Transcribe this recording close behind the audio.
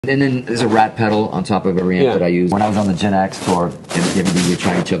And then there's a rat pedal on top of every amp that I use. When I was on the Gen X tour, and everybody would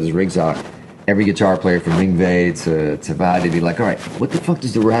try each other's rigs out, every guitar player from 𝙏𝘼𝙇𝙆𝙄 to 𝙍, they'd be like, all right, what the fuck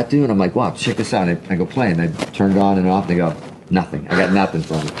does the rat do? And I'm like, wow, check this out. And I go play, and I turn it on and off, and they go, nothing. I got nothing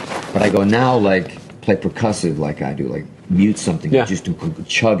from it. But I go, now, like, play percussive like I do, like mute something, just to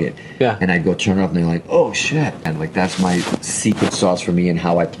chug it. And I'd go turn it off, and they're like, oh shit. And like, that's my secret sauce for me and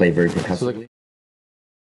how I play very percussively.